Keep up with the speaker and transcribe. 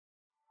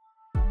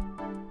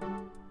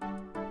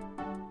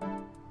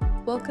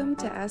Welcome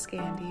to Ask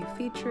Andy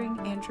featuring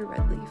Andrew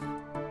Redleaf.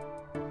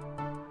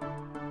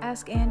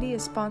 Ask Andy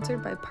is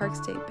sponsored by Park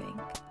State Bank.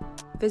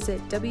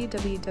 Visit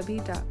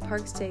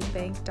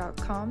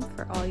www.parkstatebank.com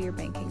for all your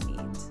banking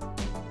needs.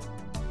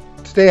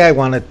 Today I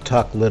want to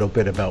talk a little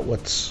bit about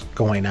what's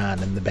going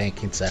on in the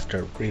banking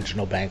sector,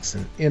 regional banks,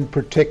 and in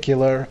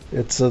particular,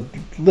 it's a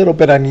little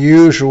bit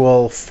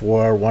unusual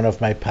for one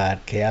of my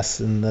podcasts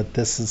in that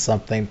this is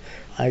something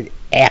I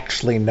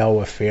actually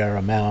know a fair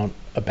amount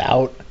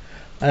about.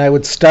 And I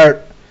would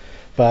start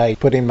by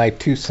putting my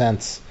 2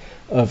 cents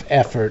of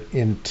effort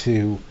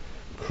into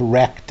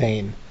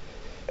correcting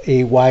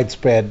a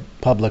widespread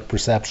public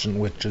perception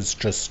which is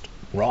just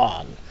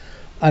wrong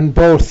on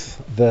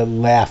both the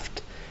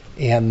left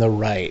and the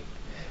right.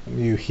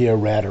 You hear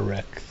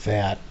rhetoric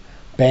that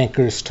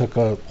bankers took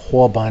a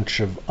whole bunch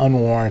of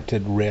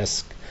unwarranted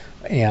risk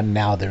and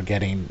now they're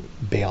getting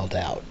bailed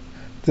out.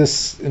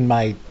 This, in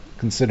my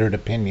considered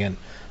opinion,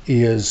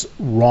 is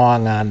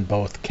wrong on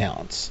both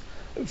counts.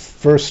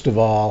 First of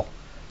all,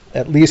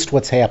 at least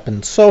what's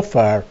happened so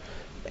far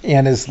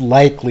and is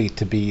likely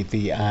to be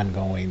the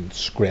ongoing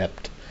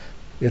script,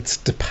 it's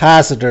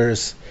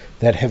depositors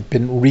that have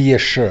been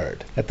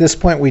reassured. At this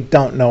point, we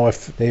don't know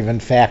if they've in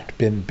fact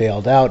been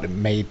bailed out. It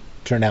may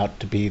turn out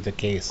to be the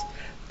case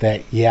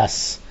that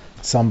yes,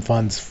 some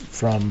funds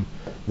from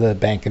the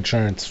bank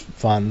insurance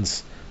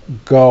funds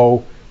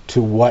go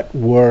to what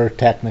were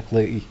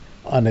technically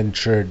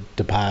uninsured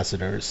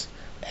depositors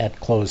at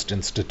closed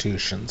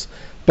institutions.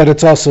 But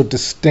it's also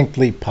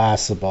distinctly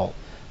possible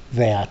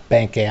that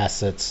bank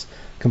assets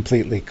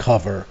completely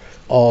cover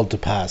all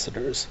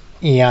depositors.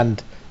 And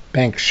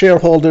bank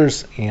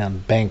shareholders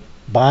and bank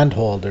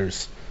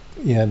bondholders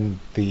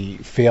in the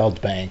failed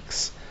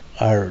banks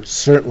are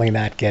certainly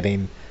not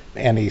getting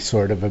any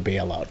sort of a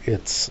bailout.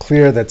 It's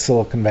clear that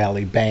Silicon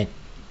Valley Bank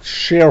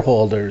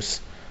shareholders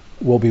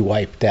will be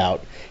wiped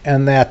out.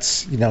 And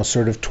that's,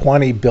 sort of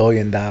 $20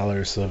 billion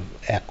of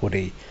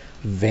equity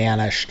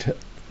vanished.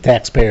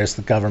 Taxpayers,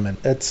 the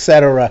government,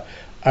 etc.,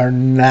 are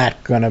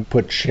not going to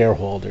put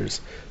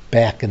shareholders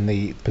back in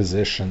the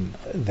position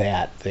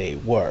that they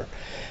were.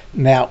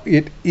 Now,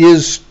 it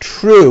is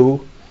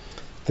true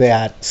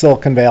that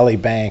Silicon Valley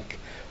Bank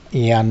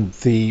and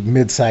the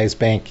mid-sized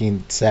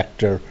banking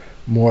sector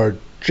more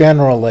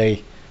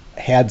generally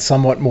had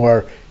somewhat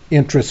more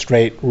interest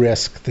rate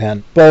risk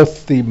than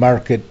both the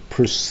market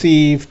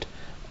perceived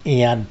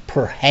and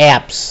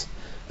perhaps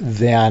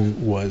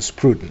than was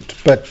prudent.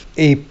 But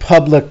a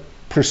public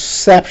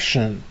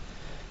perception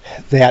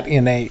that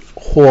in a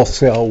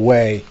wholesale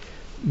way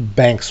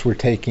banks were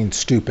taking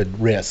stupid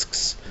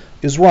risks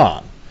is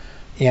wrong.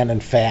 And in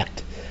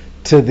fact,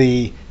 to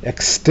the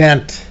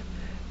extent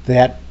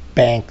that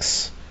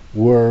banks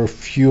were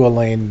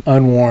fueling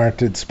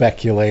unwarranted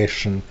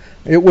speculation,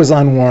 it was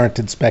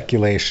unwarranted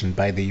speculation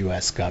by the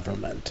U.S.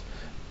 government.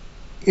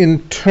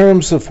 In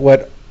terms of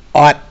what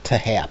ought to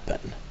happen,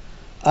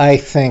 I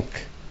think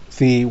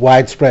the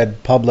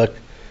widespread public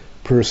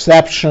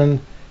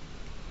perception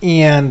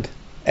and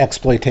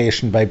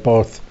exploitation by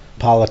both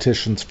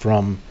politicians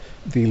from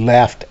the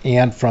left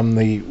and from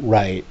the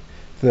right,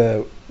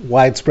 the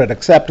widespread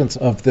acceptance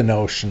of the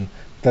notion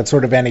that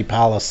sort of any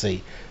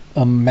policy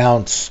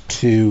amounts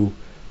to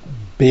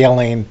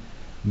bailing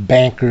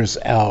bankers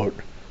out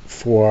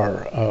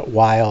for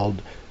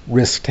wild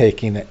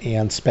risk-taking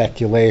and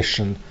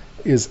speculation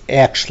is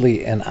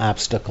actually an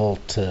obstacle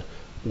to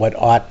what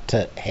ought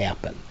to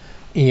happen.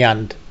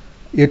 And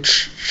it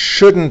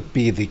shouldn't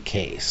be the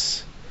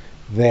case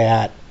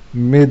that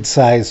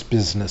mid-sized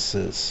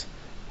businesses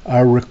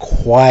are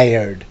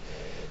required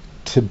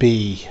to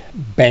be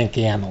bank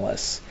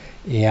analysts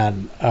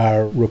and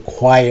are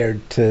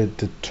required to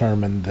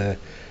determine the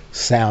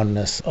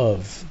soundness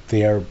of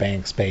their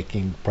bank's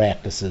banking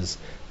practices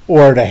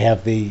or to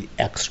have the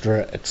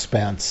extra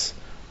expense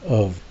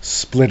of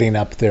splitting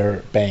up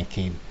their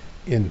banking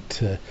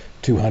into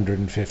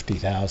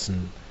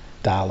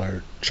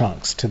 $250,000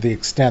 chunks. To the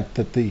extent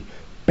that the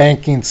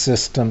banking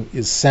system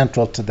is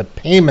central to the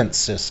payment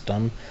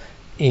system,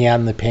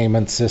 and the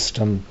payment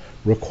system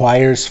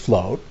requires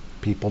float,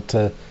 people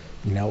to,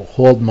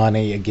 hold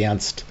money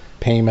against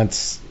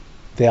payments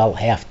they'll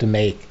have to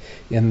make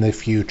in the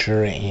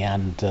future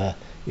and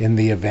in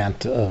the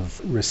event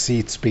of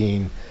receipts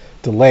being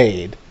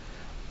delayed.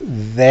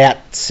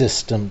 That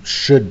system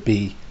should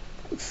be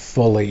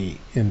fully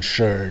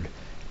insured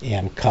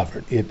and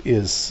covered. It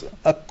is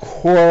a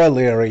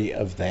corollary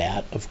of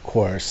that, of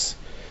course,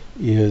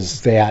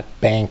 is that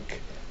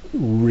bank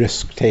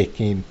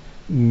risk-taking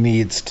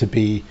needs to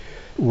be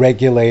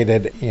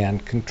regulated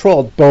and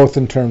controlled, both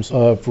in terms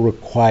of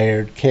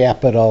required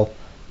capital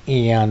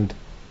and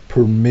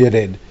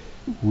permitted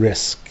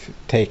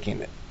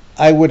risk-taking.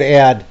 I would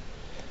add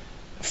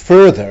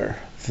further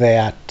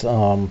that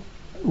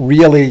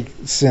really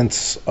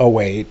since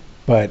 '08,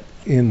 but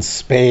in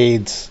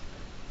spades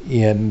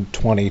in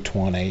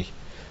 2020,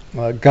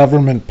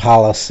 government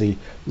policy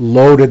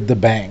loaded the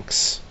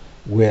banks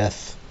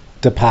with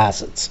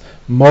deposits,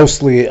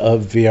 mostly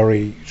of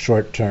very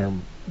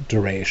short-term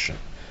duration.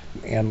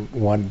 And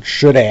one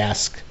should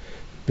ask,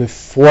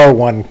 before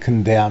one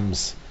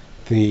condemns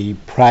the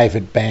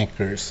private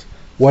bankers,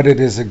 what it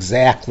is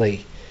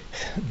exactly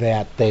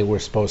that they were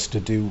supposed to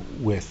do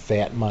with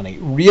that money,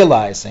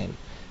 realizing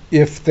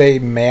if they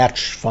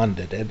match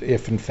funded it,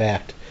 if in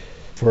fact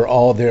for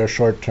all their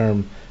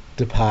short-term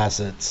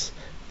deposits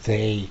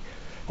they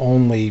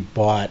only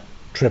bought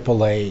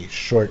AAA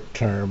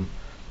short-term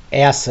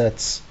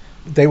assets,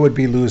 they would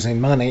be losing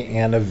money,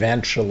 and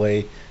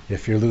eventually,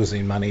 if you're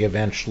losing money,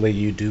 eventually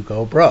you do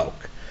go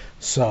broke.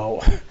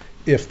 So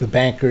if the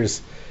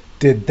bankers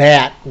did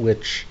that,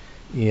 which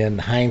in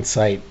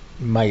hindsight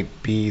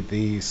might be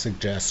the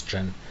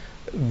suggestion,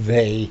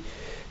 they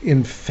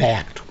in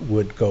fact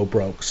would go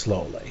broke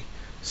slowly.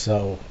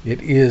 So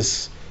it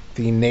is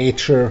the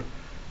nature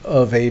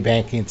of a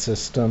banking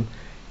system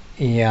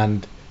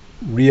and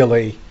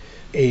really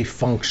a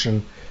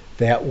function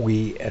that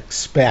we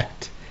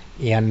expect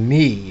and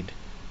need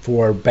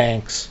for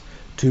banks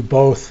to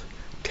both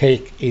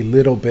take a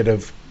little bit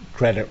of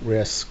credit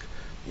risk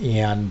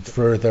and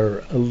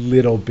further a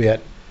little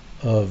bit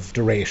of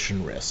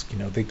duration risk.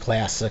 The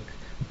classic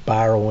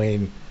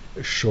borrowing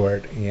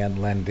short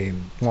and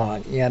lending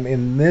long. And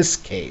in this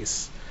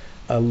case,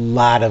 a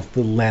lot of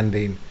the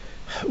lending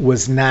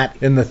was not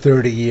in the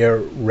 30-year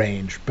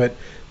range, but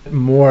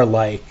more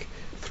like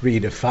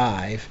 3 to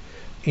 5.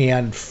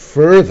 And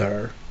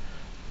further,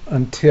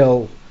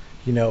 until,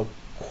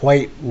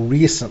 quite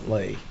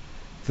recently,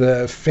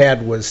 the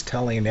Fed was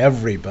telling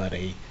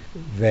everybody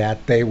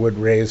that they would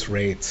raise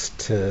rates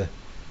to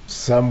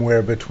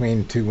somewhere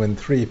between 2 and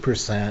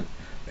 3%,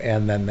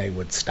 and then they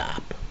would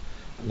stop.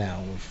 Now,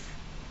 of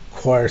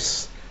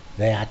course,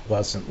 that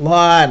wasn't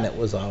law, and it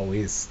was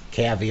always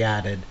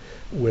caveated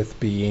with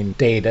being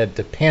data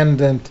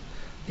dependent,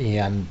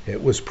 and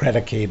it was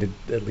predicated,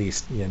 at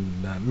least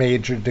in a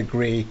major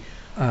degree,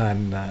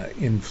 on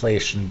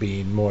inflation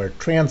being more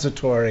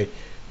transitory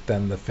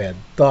than the Fed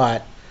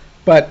thought.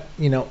 But,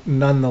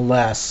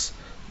 nonetheless,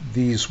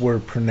 these were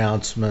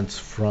pronouncements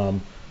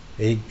from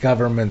a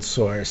government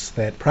source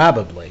that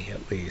probably,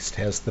 at least,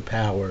 has the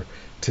power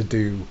to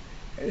do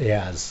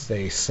as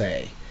they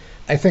say.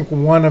 I think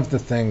one of the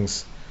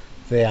things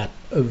that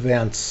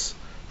events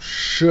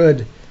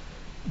should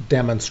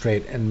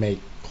demonstrate and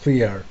make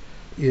clear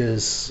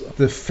is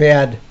the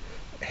Fed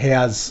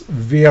has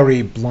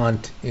very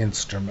blunt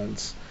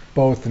instruments,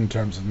 both in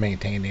terms of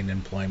maintaining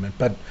employment,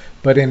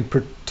 but in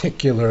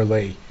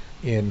particularly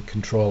in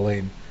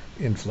controlling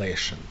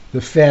inflation.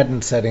 The Fed,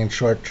 in setting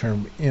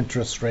short-term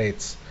interest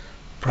rates,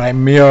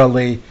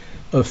 primarily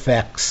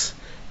affects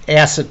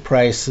asset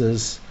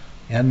prices,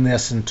 and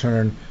this in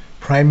turn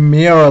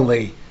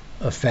primarily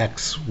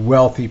affects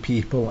wealthy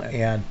people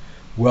and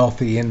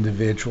wealthy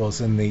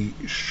individuals in the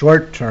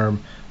short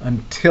term,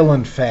 until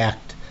in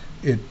fact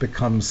it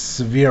becomes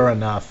severe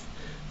enough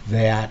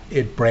that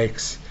it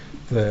breaks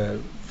the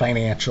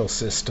financial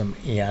system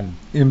and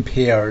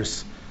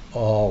impairs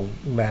all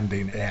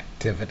lending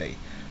activity,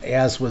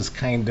 as was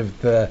kind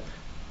of the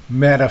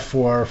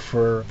metaphor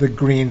for the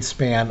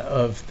Greenspan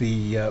of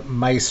the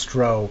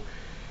Maestro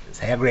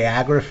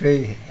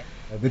hagiography,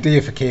 the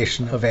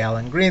deification of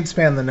Alan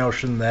Greenspan, the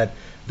notion that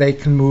they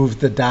can move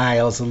the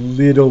dials a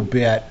little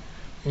bit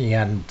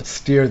and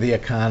steer the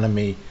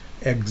economy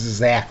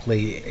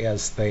exactly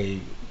as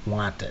they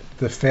want it.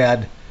 The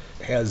Fed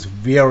has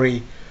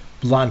very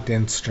blunt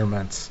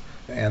instruments,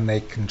 and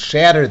they can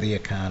shatter the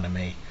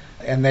economy,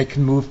 and they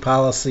can move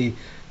policy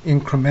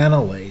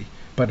incrementally,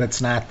 but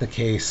it's not the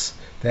case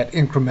that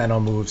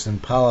incremental moves in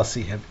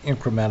policy have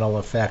incremental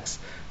effects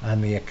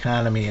on the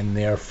economy, and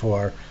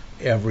therefore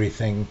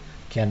everything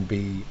can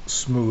be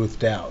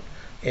smoothed out.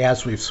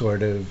 As we've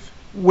sort of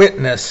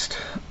witnessed,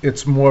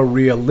 it's more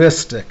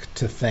realistic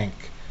to think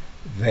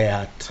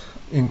that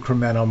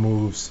incremental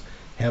moves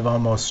have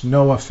almost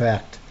no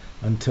effect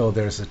until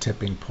there's a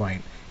tipping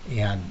point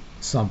and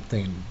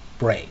something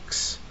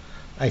breaks.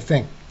 I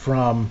think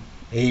from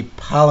a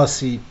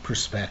policy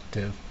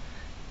perspective,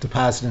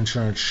 deposit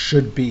insurance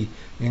should be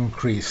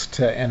increased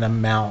to an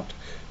amount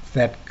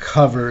that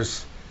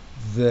covers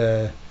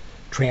the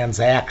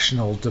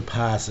transactional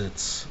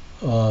deposits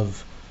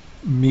of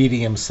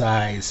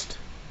medium-sized,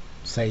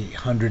 say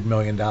 $100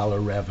 million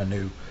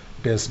revenue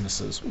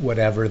businesses,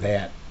 whatever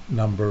that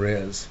number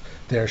is.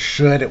 There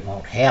should, it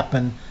won't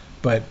happen,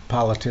 but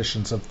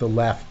politicians of the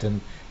left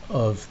and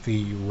of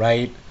the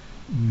right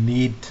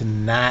need to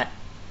not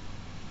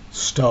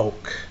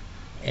stoke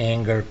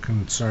anger,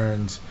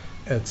 concerns,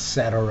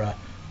 etc.,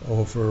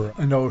 over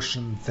a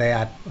notion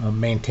that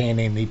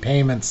maintaining the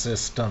payment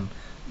system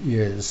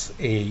is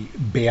a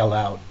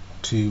bailout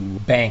to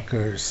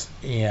bankers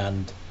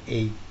and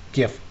a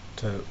gift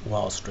to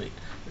Wall Street.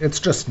 It's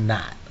just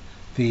not.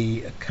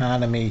 The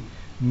economy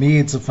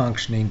needs a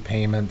functioning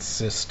payment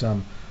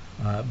system.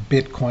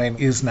 Bitcoin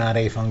is not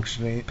a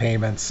functioning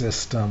payment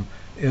system.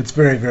 It's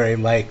very, very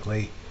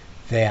likely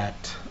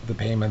that the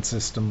payment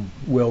system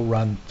will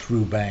run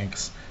through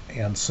banks,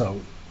 and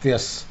so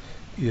this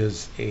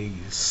is a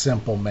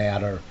simple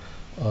matter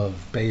of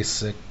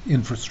basic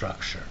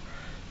infrastructure.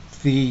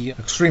 The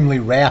extremely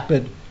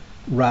rapid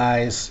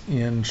rise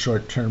in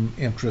short-term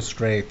interest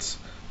rates,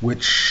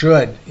 which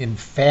should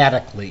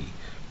emphatically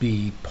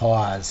be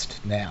paused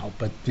now.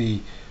 But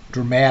the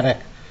dramatic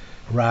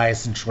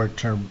rise in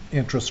short-term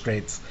interest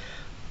rates,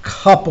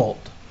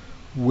 coupled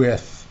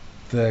with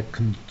the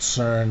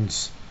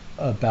concerns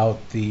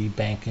about the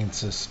banking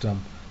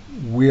system,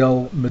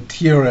 will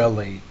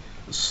materially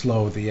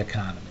slow the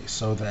economy.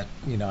 So that,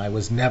 I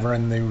was never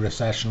in the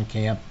recession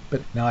camp,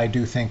 but now I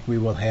do think we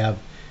will have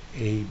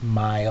a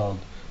mild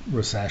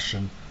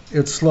recession.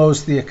 It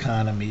slows the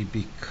economy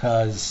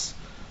because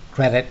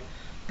credit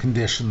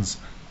conditions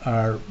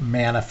are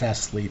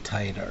manifestly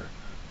tighter.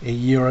 A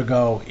year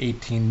ago,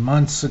 18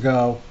 months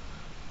ago,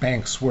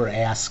 banks were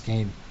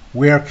asking,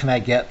 where can I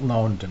get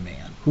loan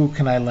demand? Who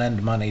can I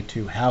lend money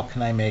to? How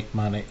can I make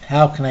money?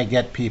 How can I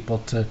get people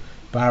to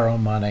borrow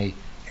money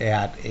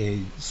at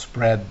a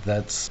spread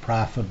that's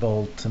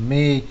profitable to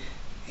me?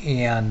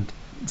 And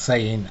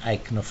saying I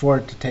can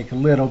afford to take a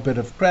little bit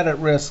of credit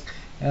risk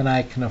and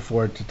I can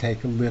afford to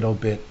take a little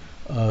bit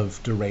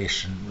of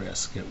duration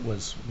risk. It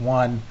was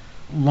one,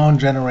 loan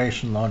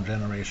generation, loan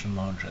generation,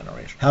 loan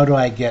generation. How do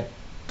I get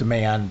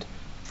demand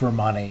for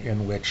money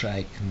in which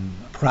I can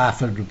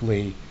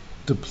profitably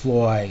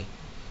deploy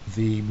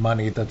the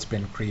money that's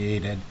been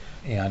created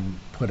and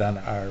put on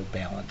our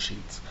balance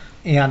sheets?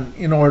 And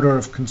in order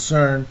of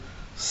concern,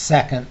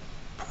 second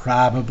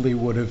probably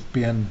would have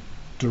been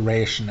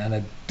duration, and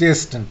a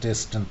distant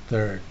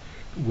third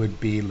would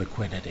be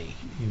liquidity.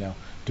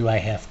 Do I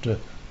have to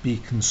be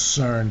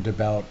concerned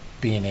about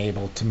being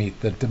able to meet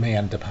the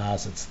demand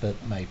deposits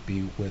that might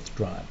be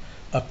withdrawn?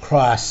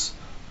 Across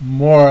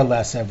more or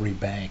less every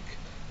bank,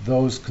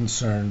 those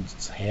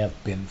concerns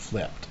have been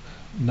flipped.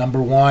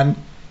 Number one,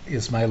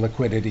 is my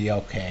liquidity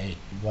okay?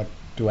 What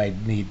do I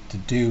need to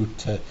do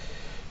to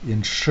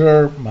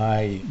ensure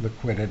my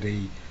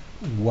liquidity?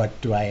 What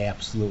do I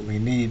absolutely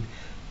need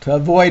to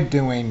avoid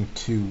doing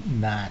to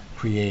not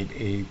create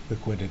a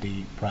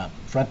liquidity problem?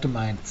 Front of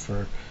mind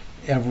for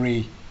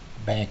every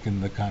bank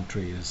in the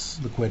country is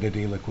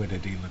liquidity,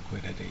 liquidity,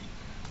 liquidity.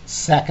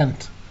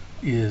 Second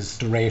is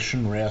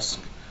duration risk.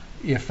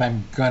 If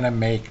I'm going to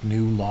make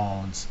new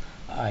loans,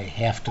 I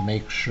have to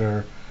make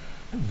sure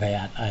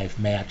that I've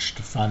matched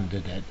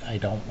funded it. I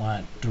don't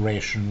want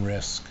duration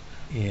risk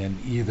in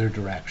either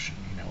direction.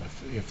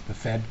 If the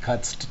Fed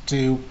cuts to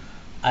 2,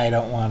 I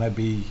don't want to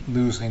be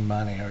losing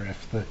money,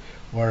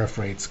 or if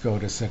rates go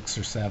to 6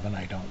 or 7,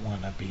 I don't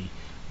want to be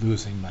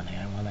losing money.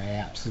 I want to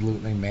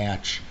absolutely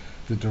match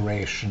the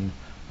duration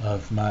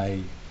of my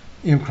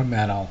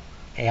incremental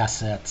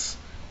assets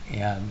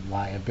and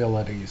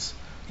liabilities.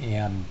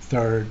 And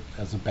third,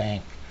 as a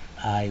bank,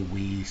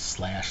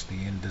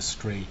 we/the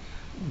industry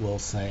will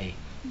say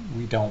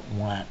we don't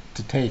want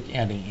to take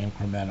any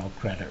incremental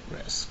credit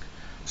risk.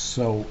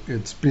 So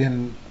it's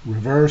been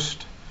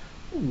reversed,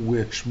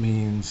 which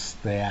means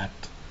that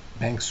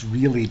banks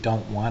really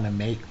don't want to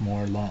make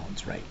more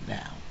loans right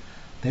now.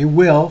 They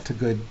will to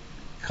good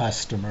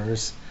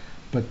customers,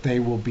 but they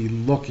will be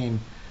looking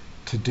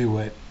to do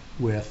it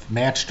with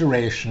matched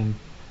duration,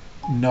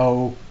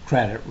 no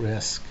credit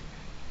risk,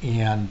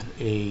 and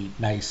a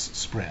nice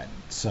spread.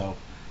 So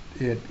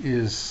it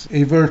is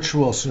a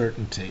virtual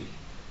certainty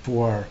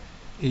for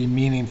a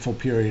meaningful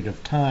period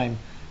of time.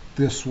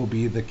 This will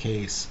be the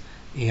case,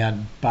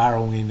 and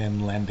borrowing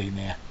and lending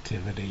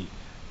activity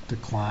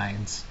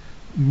declines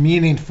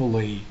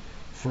meaningfully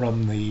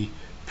from the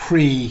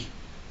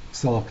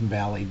pre-Silicon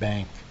Valley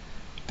Bank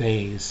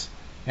days.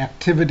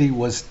 Activity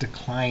was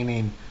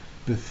declining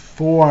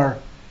before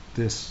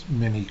this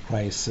mini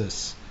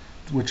crisis,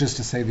 which is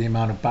to say the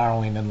amount of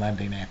borrowing and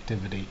lending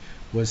activity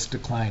was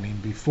declining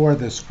before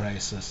this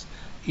crisis,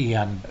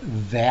 and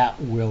that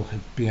will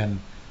have been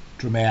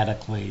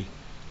dramatically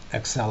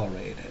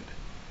accelerated.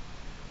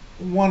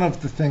 One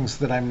of the things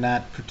that I'm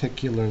not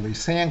particularly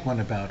sanguine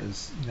about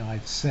is,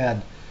 I've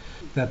said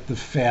that the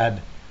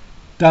Fed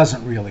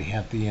doesn't really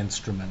have the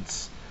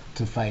instruments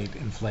to fight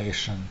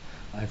inflation.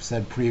 I've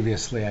said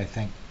previously, I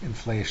think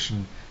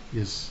inflation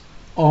is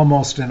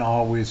almost and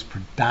always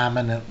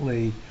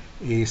predominantly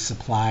a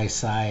supply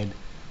side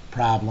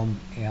problem,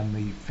 and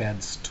the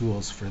Fed's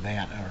tools for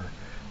that are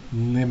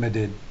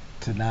limited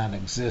to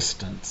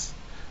non-existence.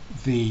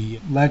 The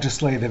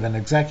legislative and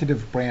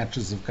executive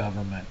branches of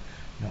government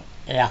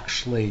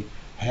actually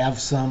have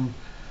some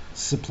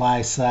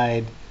supply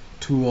side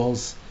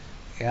tools,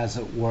 as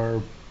it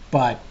were,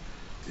 but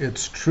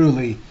it's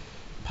truly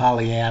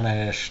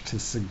Pollyanna-ish to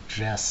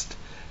suggest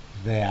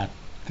that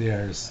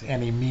there's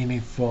any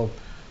meaningful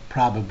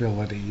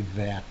probability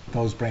that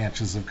those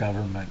branches of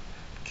government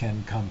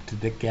can come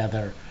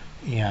together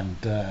and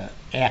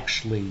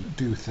actually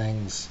do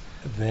things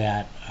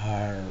that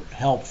are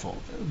helpful.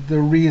 The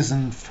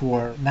reason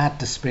for not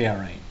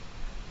despairing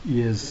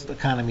is the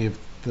economy of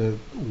the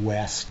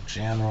West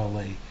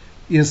generally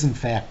is in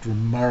fact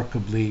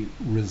remarkably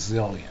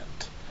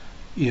resilient.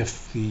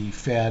 If the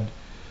Fed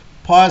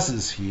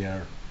pauses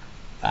here,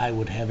 I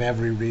would have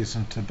every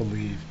reason to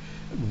believe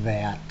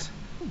that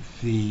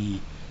the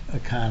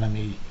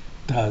economy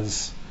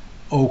does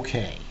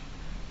okay.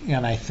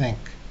 And I think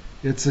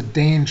It's a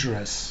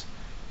dangerous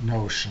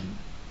notion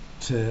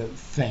to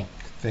think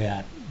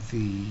that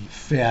the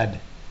Fed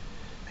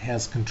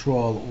has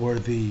control or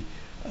the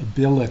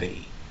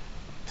ability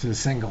to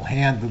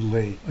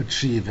single-handedly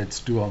achieve its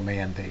dual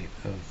mandate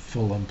of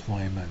full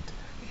employment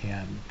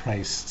and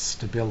price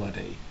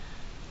stability.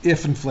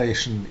 If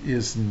inflation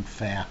is in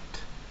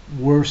fact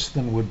worse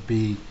than would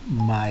be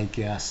my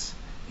guess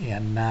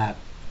and not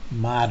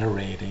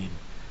moderating,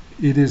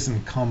 it is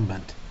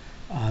incumbent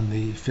on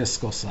the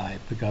fiscal side,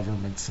 the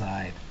government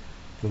side,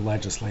 the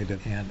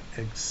legislative and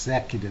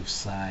executive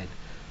side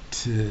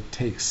to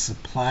take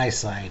supply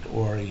side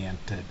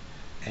oriented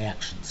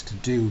actions, to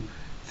do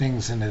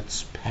things in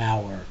its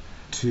power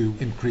to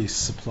increase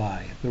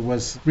supply. There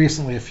was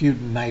recently, a few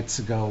nights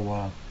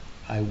ago,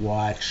 I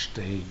watched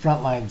a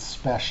Frontline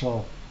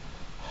special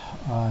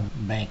on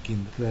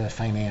banking, the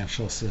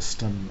financial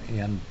system,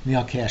 and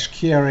Neil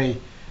Kashkari,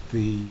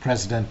 the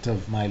president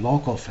of my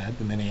local Fed,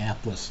 the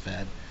Minneapolis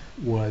Fed,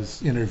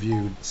 was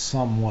interviewed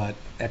somewhat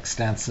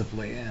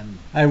extensively. And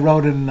I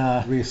wrote in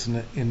a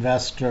recent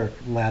investor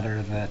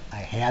letter that I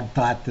had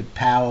thought that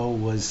Powell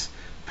was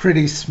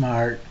pretty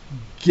smart.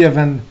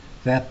 Given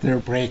that they're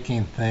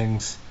breaking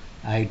things,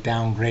 I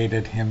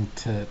downgraded him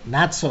to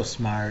not so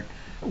smart,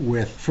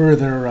 with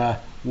further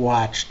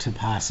watch to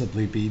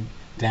possibly be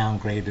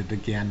downgraded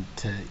again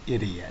to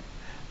idiot.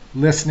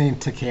 Listening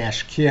to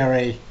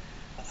Kashkari,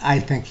 I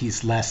think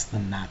he's less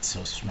than not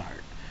so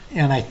smart.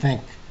 And I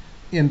think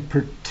in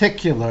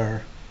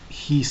particular,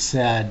 he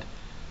said,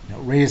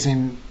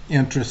 raising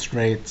interest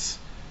rates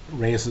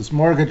raises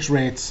mortgage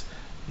rates,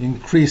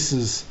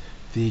 increases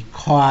the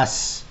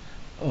costs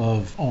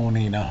of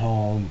owning a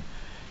home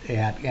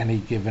at any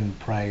given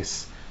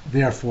price,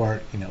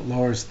 therefore,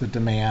 lowers the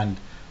demand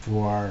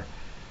for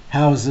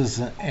houses,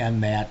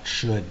 and that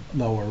should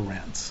lower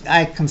rents.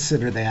 I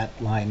consider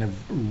that line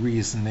of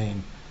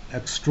reasoning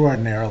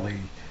extraordinarily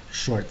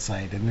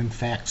short-sighted and in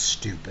fact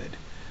stupid.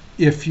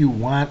 If you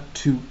want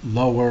to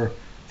lower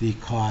the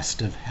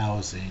cost of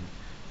housing,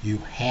 you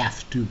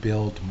have to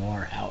build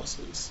more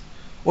houses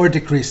or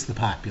decrease the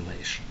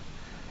population.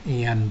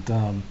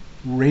 And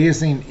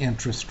raising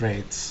interest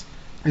rates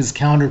is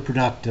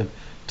counterproductive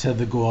to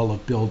the goal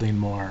of building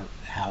more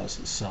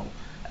houses. So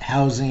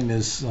housing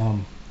is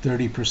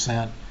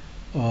 30%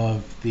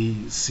 of the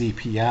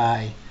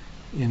CPI.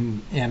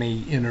 In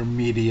any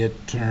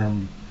intermediate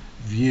term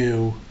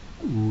view,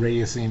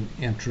 raising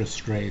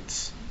interest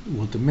rates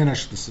will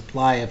diminish the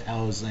supply of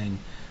housing.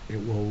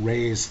 It will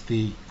raise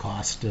the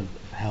cost of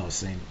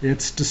housing.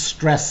 It's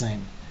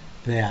distressing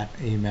that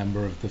a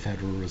member of the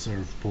Federal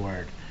Reserve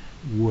Board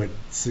would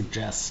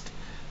suggest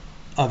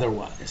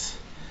otherwise.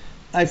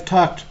 I've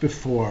talked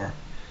before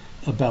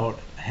about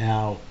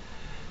how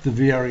the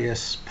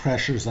various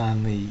pressures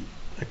on the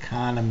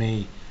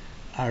economy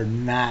are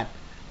not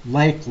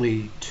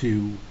likely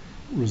to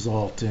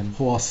result in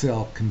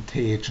wholesale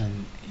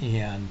contagion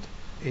and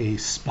a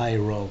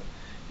spiral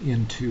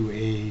into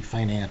a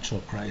financial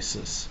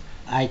crisis.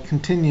 I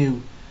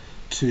continue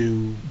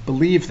to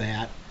believe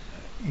that,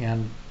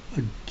 and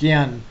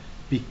again,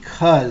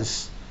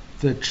 because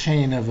the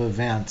chain of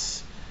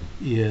events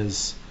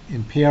is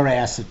impair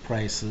asset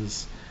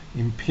prices,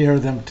 impair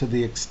them to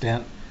the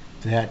extent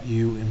that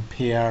you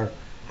impair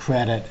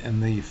credit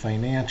in the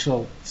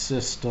financial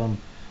system,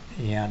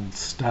 and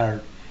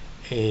start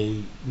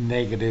a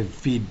negative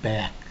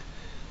feedback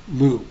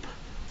loop.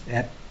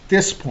 At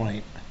this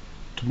point,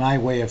 to my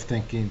way of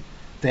thinking,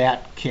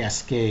 that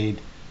cascade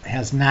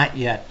has not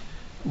yet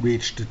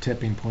reached a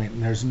tipping point,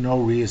 and there's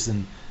no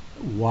reason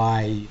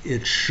why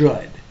it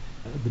should.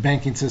 The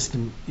banking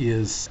system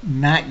is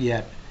not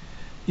yet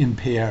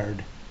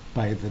impaired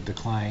by the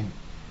decline,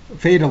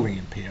 fatally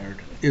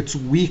impaired. It's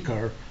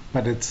weaker,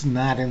 but it's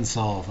not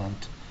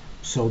insolvent.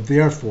 So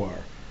therefore,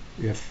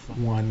 if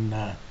one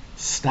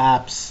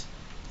stops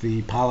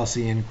the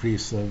policy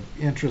increase of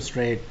interest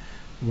rate,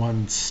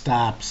 one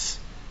stops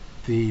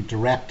the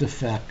direct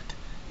effect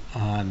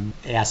on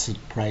asset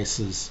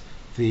prices,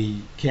 the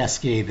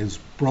cascade is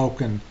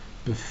broken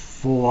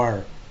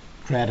before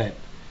credit,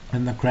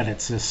 and the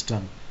credit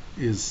system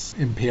is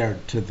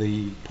impaired to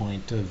the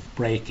point of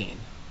breaking.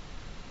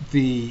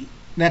 The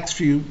next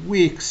few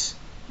weeks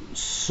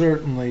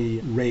certainly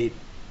rate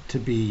to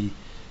be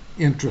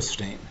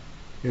interesting.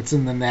 It's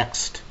in the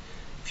next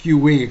few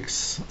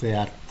weeks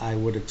that I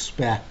would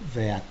expect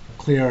that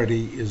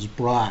clarity is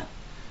brought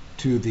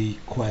to the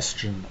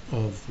question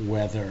of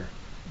whether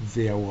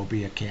there will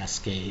be a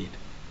cascade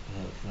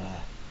of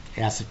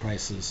asset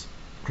prices,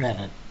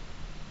 credit,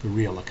 the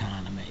real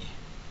economy.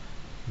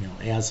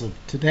 As of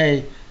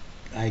today,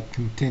 I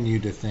continue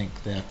to think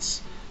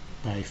that's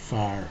by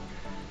far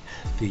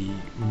the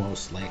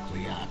most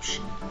likely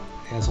option.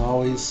 As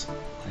always,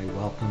 I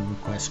welcome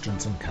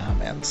questions and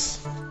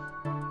comments.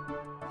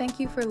 Thank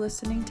you for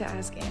listening to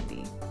Ask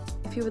Andy.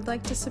 If you would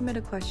like to submit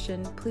a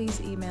question,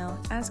 please email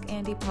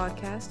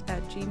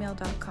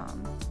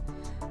askandypodcast@gmail.com.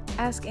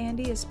 Ask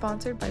Andy is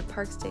sponsored by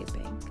Park State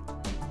Bank.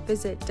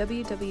 Visit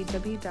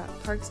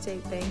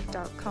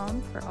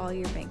www.parkstatebank.com for all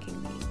your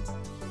banking needs.